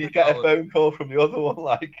selling, you get a phone call from the other one,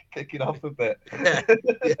 like kicking off a bit.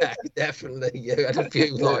 Yeah, definitely. Yeah, we had a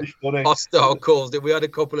few hostile calls. We had a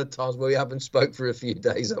couple of times where we haven't spoke for a few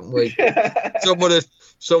days, haven't we? Someone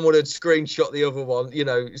had screenshot the other one,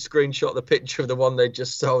 screenshot the picture of the one they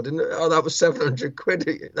just sold, and that was 700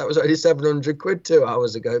 quid. That was only 700 quid 2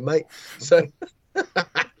 hours ago, mate. So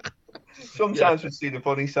sometimes we see the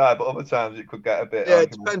funny side, but other times it could get a bit. Yeah,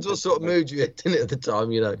 it depends what sort of mood you're in at the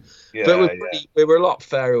time, Yeah, but we're a lot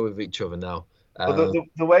fairer with each other now. But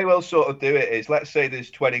the way we'll sort of do it is, let's say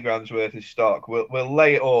there's 20 grand's worth of stock. We'll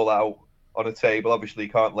lay it all out on a table. Obviously,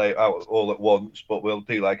 you can't lay it out all at once, but we'll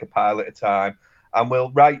do like a pile at a time, and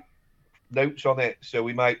we'll write notes on it. So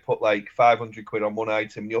we might put like 500 quid on one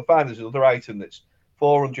item, and you'll find there's another item that's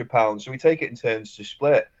 £400. So we take it in turns to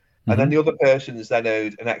split, and then the other person is then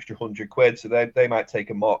owed an extra 100 quid. So they might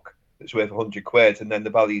take a mock that's worth 100 quid, and then the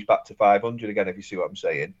value's back to 500 again, if you see what I'm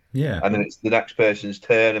saying. Yeah. And then it's the next person's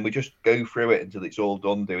turn, and we just go through it until it's all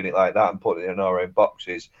done, doing it like that, and putting it in our own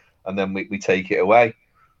boxes, and then we take it away.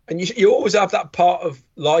 And you always have that part of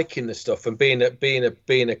liking the stuff and being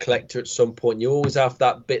a collector at some point. You always have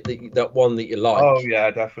that bit that one that you like. Oh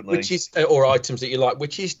yeah, definitely. Which is or items that you like,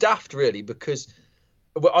 which is daft really, because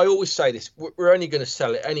I always say this: we're only going to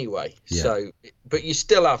sell it anyway. Yeah. So, but you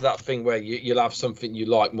still have that thing where you'll have something you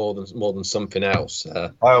like more than something else.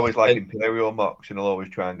 I always like Imperial mocks, and I'll always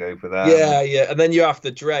try and go for that. Yeah, and then you have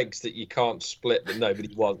the dregs that you can't split that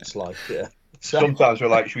nobody wants, like So, sometimes we're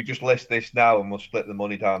like, should we just list this now and we'll split the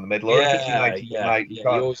money down the middle? Or if it's you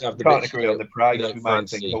can't agree on the price. We might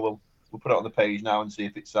think, we'll put it on the page now and see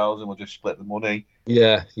if it sells, and we'll just split the money.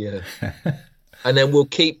 Yeah. And then we'll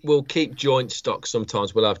keep joint stock.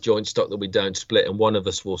 Sometimes we'll have joint stock that we don't split, and one of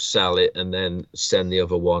us will sell it and then send the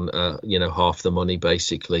other one, half the money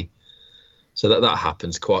basically. So that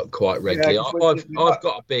happens quite regularly. I've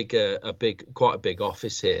got quite a big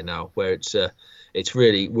office here now where it's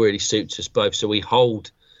really suits us both. So we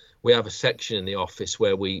have a section in the office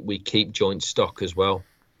where we keep joint stock as well.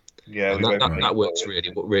 Yeah, and that works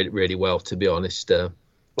really well, to be honest.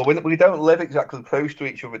 But we don't live exactly close to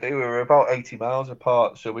each other, do we? We're about 80 miles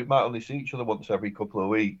apart, so we might only see each other once every couple of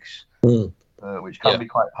weeks, which can be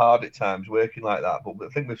quite hard at times working like that. But I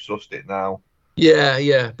think we've sussed it now.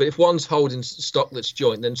 Yeah. But if one's holding stock that's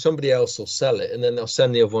joint, then somebody else will sell it, and then they'll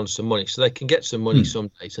send the other one some money, so they can get some money some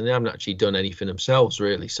days, and they haven't actually done anything themselves,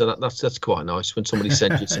 really. So that's quite nice when somebody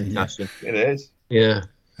sends you some cash. It is. Yeah.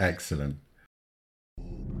 Excellent.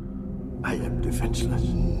 I am defenseless.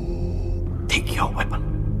 Take your weapon.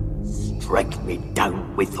 Strike me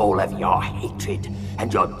down with all of your hatred,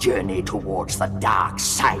 and your journey towards the dark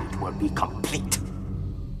side will be complete.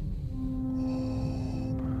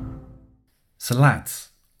 So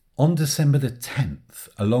lads, on December the 10th,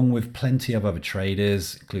 along with plenty of other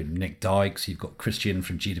traders, including Nick Dykes, you've got Christian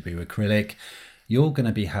from GW Acrylic, you're going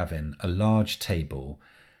to be having a large table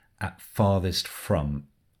at Farthest From,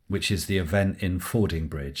 which is the event in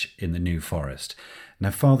Fordingbridge in the New Forest.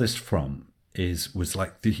 Now, Farthest From was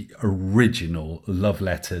like the original love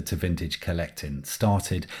letter to vintage collecting.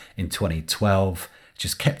 Started in 2012,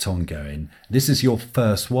 just kept on going. This is your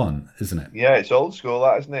first one, isn't it? Yeah, it's old school,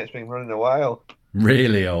 that, isn't it? It's been running a while.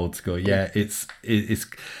 Really old school. Yeah, it's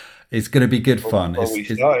going to be good fun.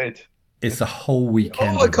 It's a whole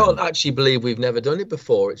weekend. I can't actually believe we've never done it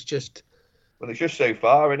before. It's just. Well, it's just so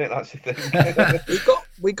far, isn't it? That's the thing.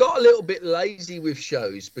 we got a little bit lazy with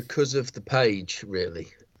shows because of the page, really.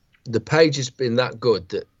 The page has been that good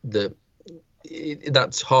that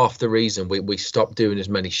that's half the reason we stopped doing as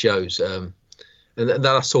many shows. And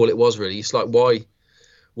that's all it was, really. It's like, why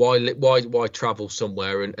travel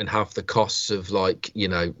somewhere and have the costs of, like,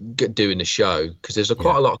 doing a show? Because there's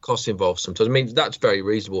quite a lot of costs involved sometimes. I mean, that's very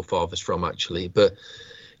reasonable, Farthest From, actually. But,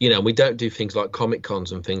 we don't do things like Comic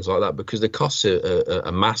Cons and things like that because the costs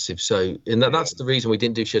are massive. So, and that's the reason we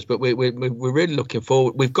didn't do shows. But we're really looking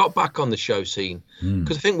forward. We've got back on the show scene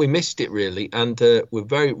because I think we missed it, really. And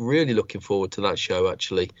we're really looking forward to that show,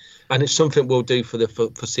 actually. And it's something we'll do for the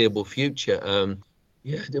foreseeable future.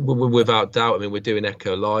 Without doubt. I mean, we're doing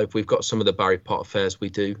Echo Live. We've got some of the Barry Potter fairs we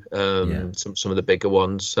do, some of the bigger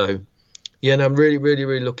ones. So, I'm really, really,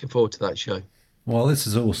 really looking forward to that show. Well, this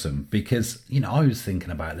is awesome because, I was thinking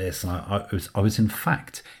about this, and I was in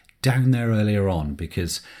fact down there earlier on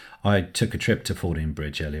because I took a trip to Fordham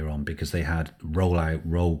Bridge earlier on because they had Roll Out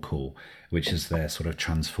Roll Call, which is their sort of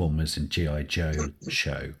Transformers and G.I. Joe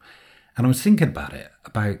show. And I was thinking about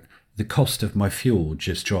the cost of my fuel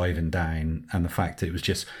just driving down, and the fact that it was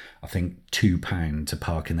just, I think, £2 to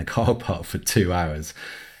park in the car park for 2 hours.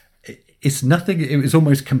 It's nothing. It was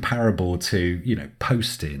almost comparable to,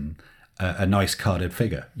 posting a nice carded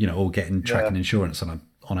figure, or getting tracking insurance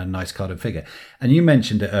on a nice carded figure. And you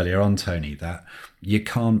mentioned it earlier on, Tony, that you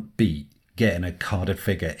can't beat getting a carded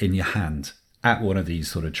figure in your hand at one of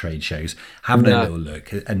these sort of trade shows, having a little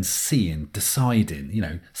look and seeing,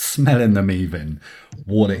 deciding, smelling them even,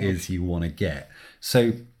 what it is you want to get.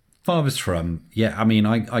 So farthest from,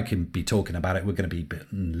 I can be talking about it. We're going to be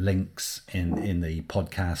putting links in the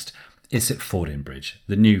podcast. It's at Fordham Bridge,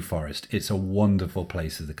 the New Forest. It's a wonderful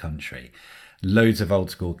place of the country. Loads of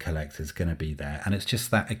old school collectors going to be there. And it's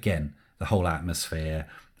just that, again, the whole atmosphere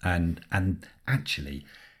and actually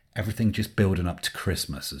everything just building up to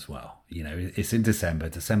Christmas as well. It's in December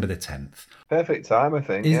the 10th. Perfect time, I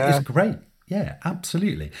think. It's great. Yeah,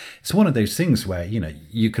 absolutely. It's one of those things where,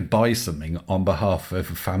 you could buy something on behalf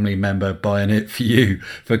of a family member buying it for you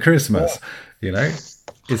for Christmas.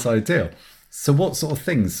 It's ideal. So what sort of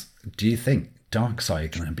things do you think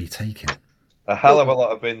Darkside going to be taking? A hell of a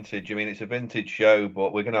lot of vintage. I mean, it's a vintage show,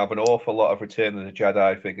 but we're going to have an awful lot of Return of the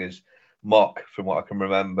Jedi figures, mock, from what I can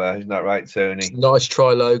remember. Isn't that right, Tony? Nice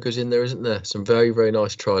tri-logos in there, isn't there? Some very, very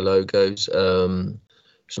nice tri-logos.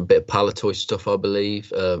 Some bit of Palatoy stuff, I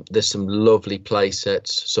believe. There's some lovely play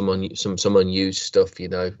sets, some unused stuff,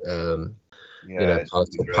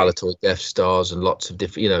 Palatoy Death Stars and lots of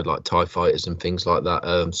different, like TIE fighters and things like that.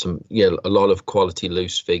 A lot of quality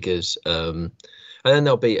loose figures. And then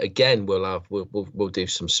there'll be, again, we'll do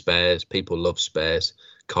some spares. People love spares,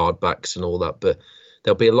 card backs and all that, but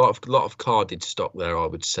there'll be a lot of carded stock there, I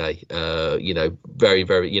would say. Very,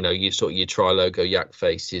 very, you sort of your tri-logo Yak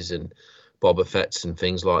faces and Boba Fett's and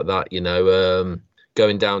things like that,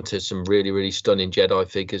 going down to some really, really stunning Jedi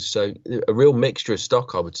figures. So a real mixture of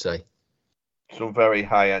stock, I would say. Some very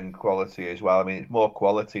high-end quality as well. I mean, it's more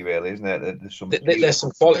quality, really, isn't it? There's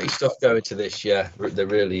some quality stuff going to this, yeah. There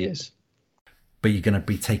really is. But you're going to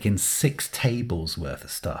be taking 6 tables worth of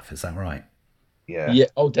stuff, is that right? Yeah. Yeah.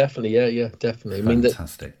 Oh, definitely. Yeah. Definitely.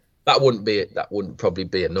 Fantastic. That wouldn't probably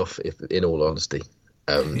be enough, if, in all honesty,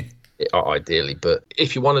 ideally. But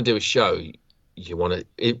if you want to do a show, you want to,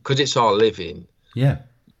 because it's our living. Yeah.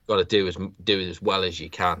 You've got to do it as well as you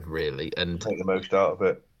can, really, and take the most out of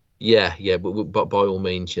it. Yeah, but by all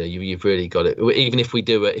means, you've really got it. Even if we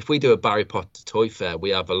do a Barry Potter toy fair,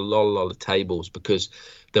 we have a lot of tables, because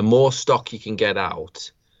the more stock you can get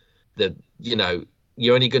out,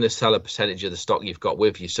 you're only going to sell a percentage of the stock you've got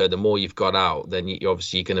with you. So the more you've got out, then you're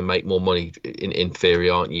going to make more money in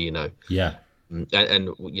theory, aren't you? Yeah. And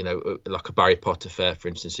like a Barry Potter fair, for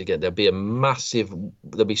instance, again, there'll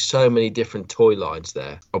be so many different toy lines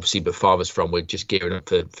there. Obviously, but farthest from, we're just gearing up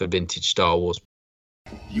for vintage Star Wars.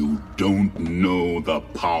 You don't know the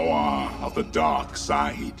power of the dark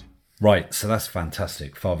side. Right, so that's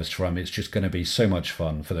fantastic. Farthest from, it's just going to be so much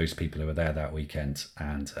fun for those people who are there that weekend.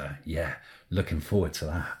 And looking forward to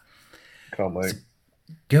that. Can't wait. So,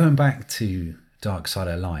 going back to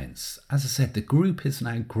Darkside Alliance, as I said, the group has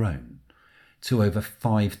now grown to over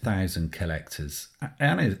 5,000 collectors,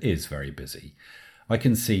 and it is very busy. I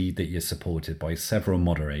can see that you're supported by several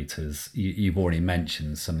moderators. You've already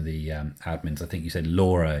mentioned some of the admins. I think you said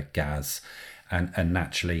Laura, Gaz, and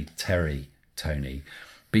naturally Terry, Tony.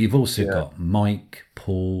 But you've also got Mike,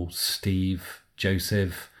 Paul, Steve,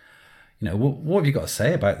 Joseph. What have you got to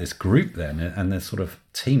say about this group then, and this sort of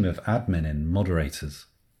team of admin and moderators?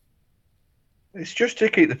 It's just to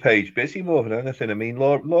keep the page busy more than anything. I mean,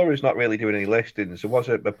 Laura's not really doing any listings. There was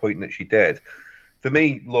a point that she did. For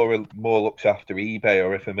me, Laura more looks after eBay,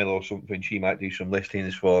 or if I'm ill or something, she might do some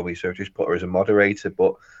listings for me. So just put her as a moderator.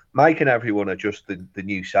 But Mike and everyone are just the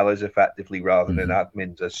new sellers, effectively, rather than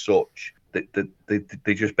admins as such.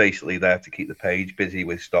 They're just basically there to keep the page busy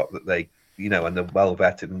with stock that they, and they're well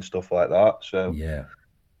vetted and stuff like that. So yeah.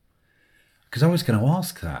 Because I was going to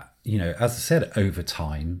ask that. As I said, over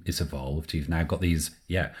time it's evolved. You've now got these,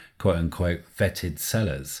 quote unquote, vetted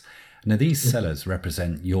sellers. Now these sellers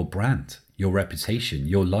represent your brand, your reputation,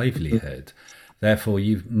 your livelihood. Therefore,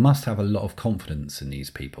 you must have a lot of confidence in these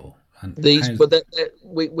people. And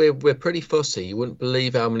we're pretty fussy. You wouldn't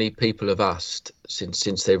believe how many people have asked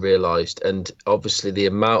since they realised, and obviously the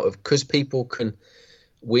amount of, because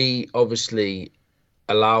we obviously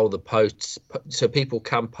allow the posts, so people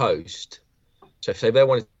can post. So if they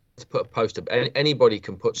wanted to put a post up. Anybody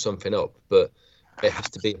can put something up, but it has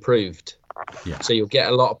to be approved. Yeah. So you'll get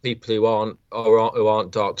a lot of people who aren't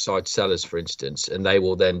Darkside sellers, for instance, and they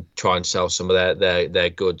will then try and sell some of their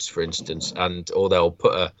goods, for instance, or they'll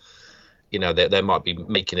put a, they might be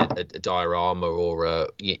making a diorama or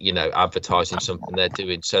advertising something they're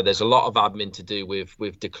doing. So there's a lot of admin to do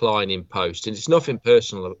with declining posts, and it's nothing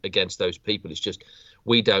personal against those people. It's just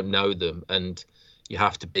we don't know them, and you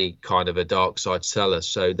have to be kind of a Darkside seller.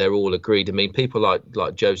 So they're all agreed. I mean, people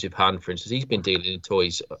like Joseph Hand, for instance, he's been dealing in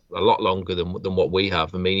toys a lot longer than what we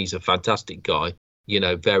have. I mean, he's a fantastic guy.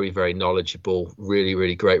 Very, very knowledgeable, really,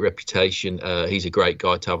 really great reputation. He's a great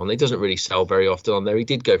guy to have on there. He doesn't really sell very often on there. He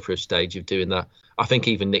did go for a stage of doing that. I think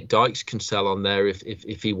even Nick Dykes can sell on there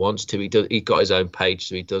if he wants to. He got his own page,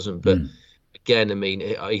 so he doesn't. But again, I mean,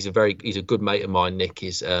 he's a good mate of mine. Nick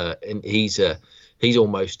is, and he's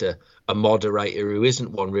almost a moderator who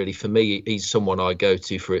isn't one really. For me, he's someone I go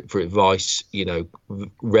to for advice,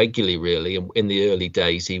 regularly, really. And in the early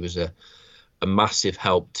days, he was a massive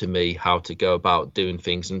help to me how to go about doing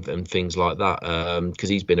things and things like that, because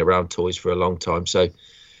he's been around toys for a long time. So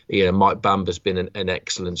Mike Bamber's been an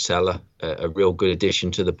excellent seller, a real good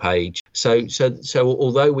addition to the page. So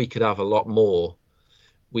although we could have a lot more,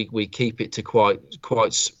 we keep it to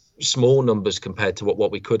quite small numbers compared to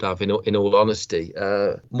what we could have, in all honesty.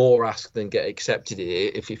 More asked than get accepted,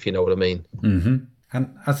 if you know what I mean. Mm-hmm.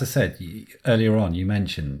 And as I said earlier on, you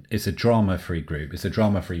mentioned it's a drama-free group. It's a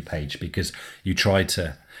drama-free page because you try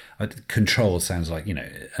to... control sounds like,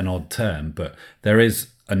 an odd term, but there is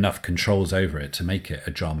enough controls over it to make it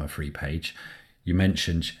a drama-free page. You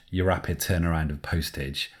mentioned your rapid turnaround of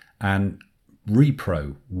postage, and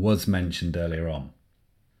repro was mentioned earlier on.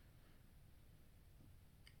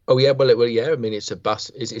 Oh yeah, well yeah. I mean, it's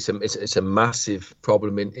a massive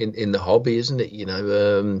problem in the hobby, isn't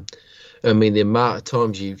it? I mean, the amount of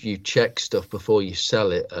times you check stuff before you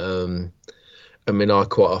sell it. I mean, I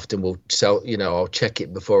quite often will sell. I'll check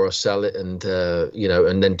it before I sell it, and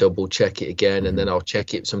and then double check it again, and then I'll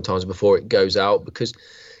check it sometimes before it goes out, because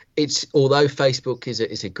although Facebook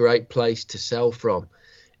is a great place to sell from,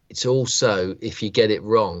 it's also, if you get it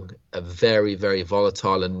wrong, a very, very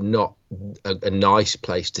volatile and not a nice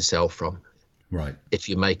place to sell from. Right. If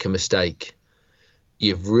you make a mistake,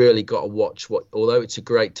 you've really got to watch although it's a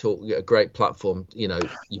great tool, a great platform,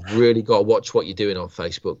 you've really got to watch what you're doing on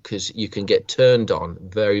Facebook, because you can get turned on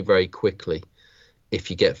very, very quickly if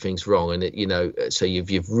you get things wrong. And so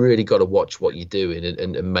you've really got to watch what you're doing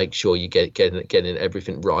and make sure you getting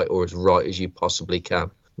everything right, or as right as you possibly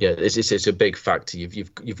can. Yeah, it's a big factor.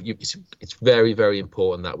 It's very, very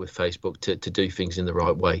important that with Facebook to do things in the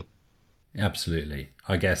right way. Absolutely.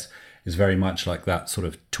 I guess it's very much like that sort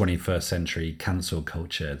of 21st century cancel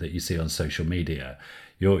culture that you see on social media.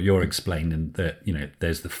 You're explaining that,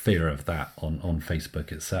 there's the fear of that on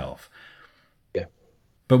Facebook itself. Yeah.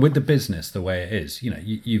 But with the business the way it is,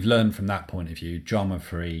 you've learned from that point of view,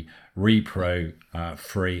 drama-free, repro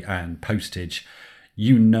free, and postage.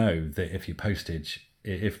 That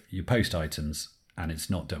if you post items and it's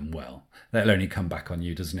not done well, that'll only come back on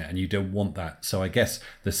you, doesn't it? And you don't want that. So I guess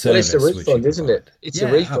the service... Well, it's a refund, isn't it? It's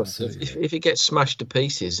a refund. Absolutely. If it gets smashed to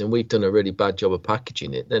pieces and we've done a really bad job of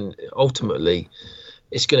packaging it, then ultimately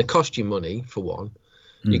it's going to cost you money, for one.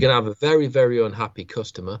 You're going to have a very, very unhappy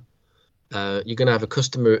customer. You're going to have a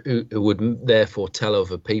customer who would therefore tell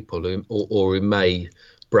other people, or who may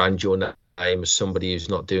brand your name as somebody who's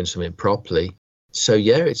not doing something properly. So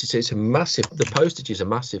yeah, it's a massive. The postage is a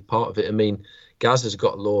massive part of it. I mean, Gaz has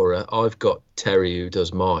got Laura. I've got Terry, who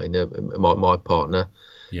does mine. My partner.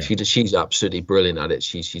 Yeah. She's absolutely brilliant at it.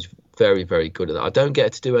 She's very, very good at that. I don't get her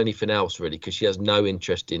to do anything else really, because she has no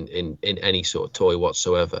interest in any sort of toy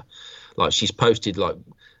whatsoever. Like, she's posted like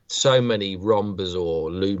so many Rhombas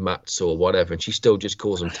or Lumats or whatever, and she still just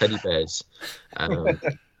calls them teddy bears.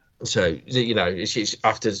 So, it's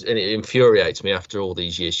after, and it infuriates me after all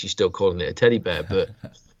these years, she's still calling it a teddy bear, but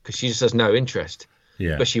because she just has no interest.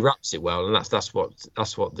 Yeah. But she wraps it well, and that's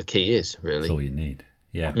what the key is, really. That's all you need.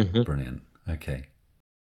 Yeah. Mm-hmm. Brilliant. Okay.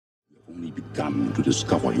 You've only begun to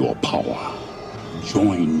discover your power.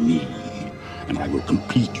 Join me, and I will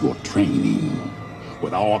complete your training.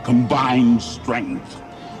 With our combined strength,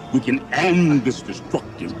 we can end this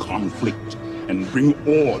destructive conflict and bring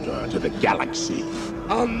order to the galaxy.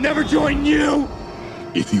 I'll never join you!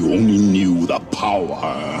 If you only knew the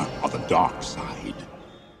power of the dark side.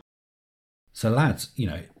 So lads,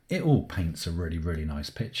 it all paints a really, really nice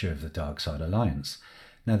picture of the Darkside Alliance.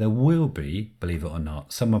 Now there will be, believe it or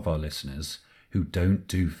not, some of our listeners who don't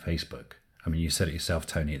do Facebook. I mean, you said it yourself,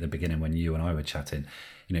 Tony, at the beginning when you and I were chatting.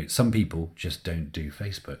 Some people just don't do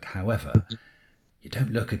Facebook. However, you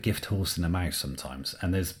don't look a gift horse in the mouth sometimes.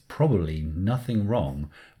 And there's probably nothing wrong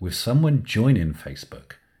with someone joining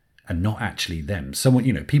Facebook and not actually them.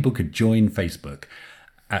 Someone, people could join Facebook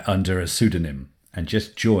under a pseudonym and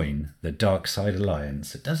just join the Darkside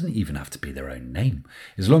Alliance. It doesn't even have to be their own name.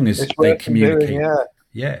 As long as they communicate.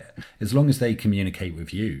 Yeah. As long as they communicate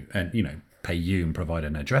with you and, pay you and provide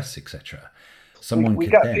an address, etc. We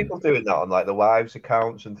get people doing that on like the wives'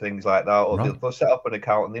 accounts and things like that, or they'll set up an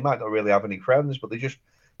account and they might not really have any friends, but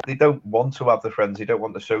they don't want to have the friends. They don't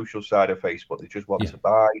want the social side of Facebook. They just want to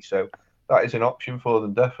buy. So that is an option for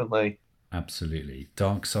them, definitely. Absolutely.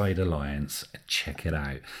 Darkside Alliance. Check it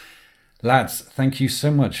out. Lads, thank you so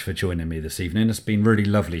much for joining me this evening. It's been really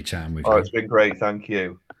lovely chatting with you. Oh, it's been great. Thank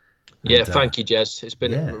you. Yeah, thank you, Jez. It's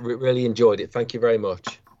been really enjoyed it. Thank you very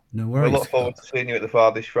much. No worries. I look forward to seeing you at the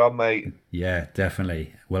farthest from, mate. Yeah,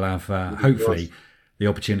 definitely. We'll have hopefully the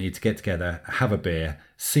opportunity to get together, have a beer,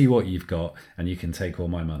 see what you've got, and you can take all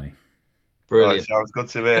my money. Brilliant. Oh, sounds good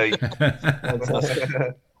to me.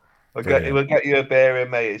 We'll get you a beer in,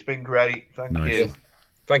 mate. It's been great. Thank you.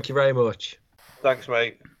 Thank you very much. Thanks,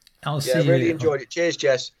 mate. I'll see you. Really enjoyed it. Cheers,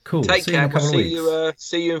 Jess. Cool. Take care. We'll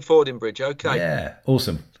see you in Fordingbridge. Okay. Yeah.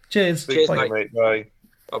 Awesome. Cheers. Cheers, bye, mate. Bye.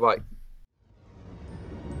 Bye.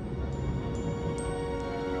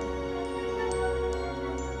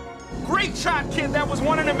 Great shot, kid. That was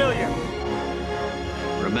 1 in a million.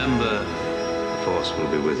 Remember, the Force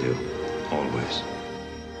will be with you, always.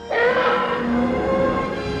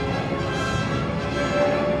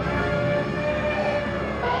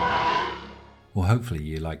 Well, hopefully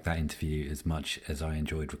you liked that interview as much as I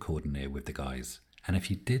enjoyed recording it with the guys. And if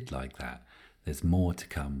you did like that, there's more to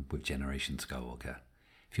come with Generation Skywalker.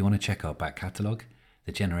 If you want to check our back catalogue,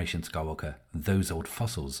 the Generation Skywalker Those Old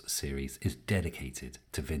Fossils series is dedicated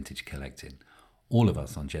to vintage collecting. All of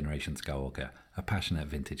us on Generation Skywalker are passionate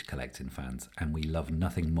vintage collecting fans, and we love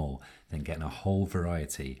nothing more than getting a whole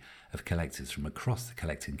variety of collectors from across the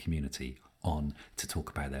collecting community on to talk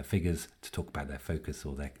about their figures, to talk about their focus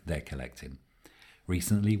or their collecting.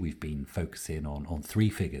 Recently, we've been focusing on 3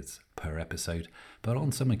 figures per episode, but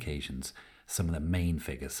on some occasions, some of the main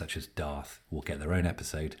figures, such as Darth, will get their own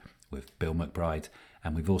episode with Bill McBride,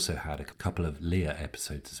 and we've also had a couple of Leia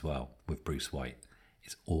episodes as well with Bruce White.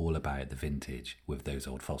 It's all about the vintage with those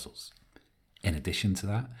old fossils. In addition to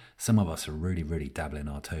that, some of us are really dabbling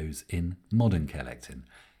our toes in modern collecting.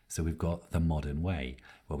 So we've got the Modern Way,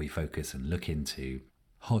 where we focus and look into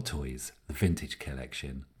Hot Toys, the vintage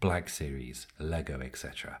collection, Black Series, Lego,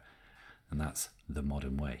 etc. And that's the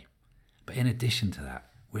Modern Way. But in addition to that,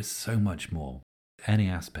 we're so much more. Any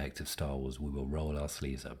aspect of Star Wars we will roll our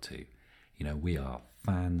sleeves up to. We are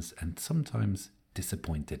fans and sometimes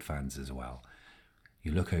disappointed fans as well.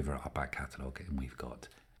 You look over at our back catalogue and we've got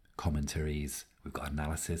commentaries, we've got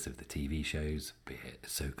analysis of the TV shows, be it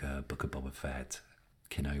Ahsoka, Book of Boba Fett,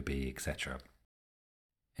 Kenobi, etc.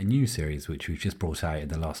 A new series which we've just brought out in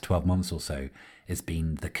the last 12 months or so has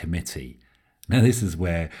been The Committee. Now this is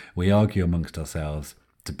where we argue amongst ourselves,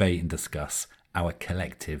 debate and discuss our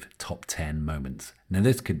collective top 10 moments. Now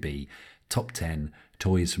this could be top 10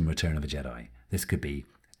 toys from Return of the Jedi. This could be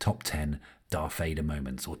top 10 Darth Vader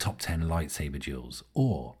moments, or top 10 lightsaber duels,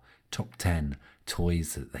 or top 10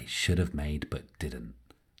 toys that they should have made but didn't.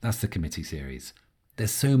 That's the Committee series.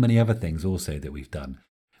 There's so many other things also that we've done.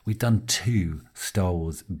 We've done 2 Star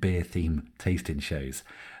Wars beer theme tasting shows.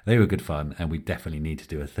 They were good fun, and we definitely need to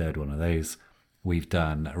do a 3rd one of those. We've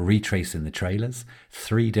done Retracing the Trailers,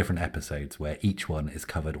 3 different episodes where each one has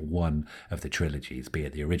covered one of the trilogies, be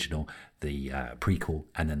it the original, the prequel,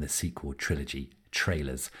 and then the sequel trilogy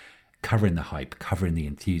trailers, covering the hype, covering the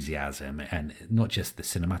enthusiasm, and not just the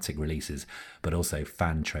cinematic releases, but also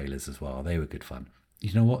fan trailers as well. They were good fun.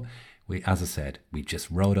 You know what? As I said, we just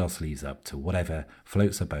rolled our sleeves up to whatever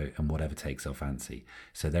floats our boat and whatever takes our fancy.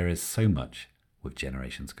 So there is so much with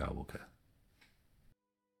Generation Skywalker.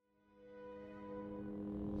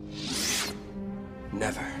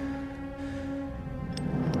 Never.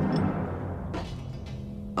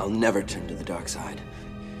 I'll never turn to the dark side.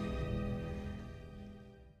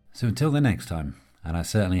 So until the next time, and I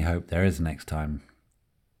certainly hope there is a next time,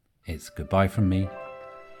 it's goodbye from me.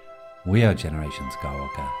 We are Generation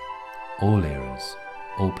Skywalker. All eras,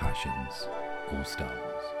 all passions, all Star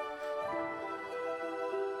Wars.